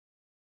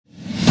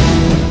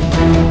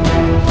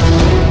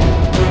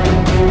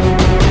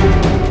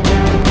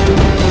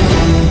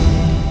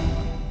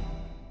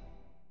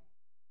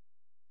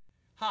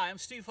I'm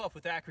Steve Huff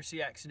with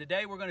Accuracy X, and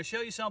today we're going to show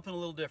you something a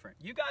little different.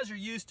 You guys are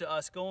used to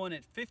us going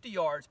at 50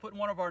 yards, putting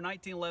one of our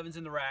 1911s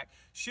in the rack,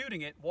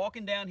 shooting it,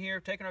 walking down here,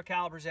 taking our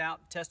calibers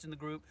out, testing the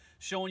group,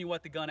 showing you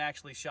what the gun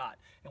actually shot.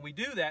 And we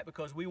do that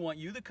because we want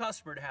you, the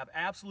customer, to have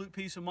absolute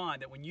peace of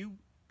mind that when you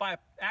buy an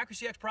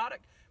Accuracy X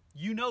product,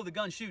 you know the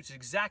gun shoots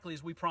exactly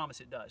as we promise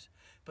it does.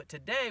 But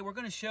today we're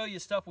going to show you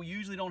stuff we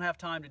usually don't have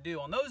time to do.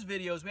 On those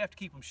videos we have to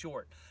keep them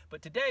short.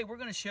 But today we're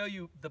going to show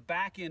you the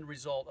back end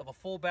result of a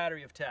full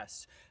battery of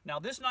tests. Now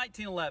this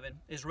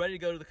 1911 is ready to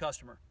go to the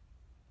customer.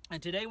 And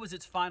today was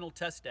its final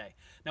test day.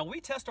 Now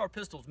we test our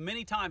pistols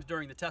many times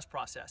during the test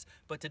process,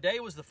 but today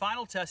was the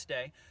final test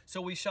day,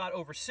 so we shot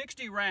over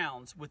 60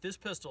 rounds with this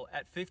pistol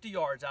at 50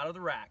 yards out of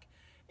the rack.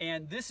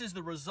 And this is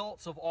the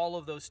results of all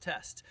of those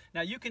tests.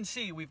 Now you can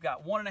see we've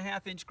got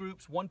 1.5 inch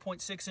groups,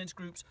 1.6 inch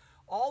groups,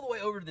 all the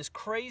way over to this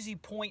crazy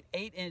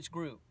 0.8 inch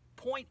group.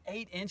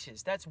 0.8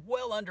 inches, that's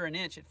well under an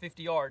inch at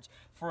 50 yards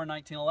for a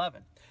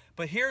 1911.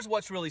 But here's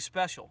what's really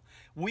special.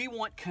 We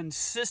want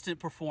consistent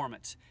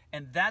performance,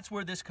 and that's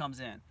where this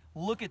comes in.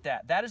 Look at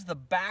that. That is the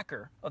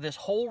backer of this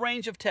whole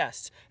range of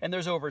tests, and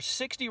there's over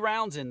 60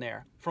 rounds in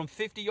there from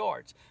 50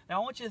 yards. Now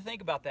I want you to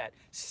think about that.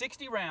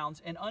 60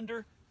 rounds and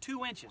under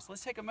 2 inches.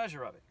 Let's take a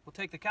measure of it. We'll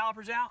take the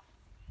calipers out,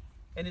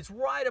 and it's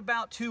right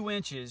about 2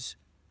 inches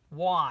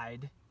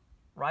wide,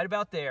 right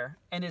about there,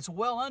 and it's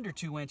well under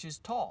 2 inches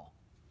tall.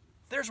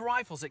 There's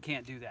rifles that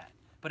can't do that,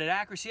 but at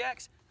Accuracy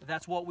X,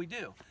 that's what we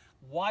do.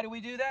 Why do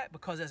we do that?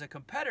 Because as a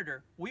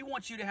competitor, we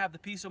want you to have the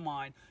peace of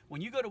mind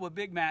when you go to a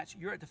big match,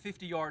 you're at the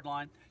 50-yard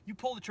line, you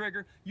pull the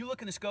trigger, you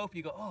look in the scope, and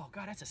you go, oh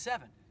God, that's a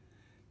 7.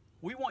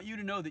 We want you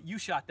to know that you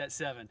shot that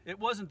 7. It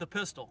wasn't the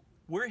pistol.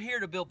 We're here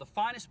to build the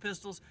finest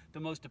pistols, the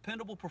most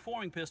dependable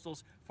performing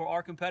pistols for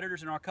our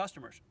competitors and our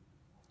customers.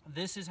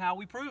 This is how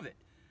we prove it.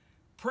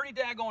 Pretty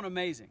daggone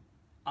amazing.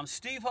 I'm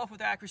Steve Huff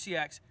with Accuracy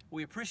X.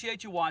 We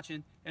appreciate you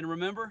watching, and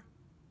remember,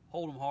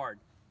 hold 'em hard.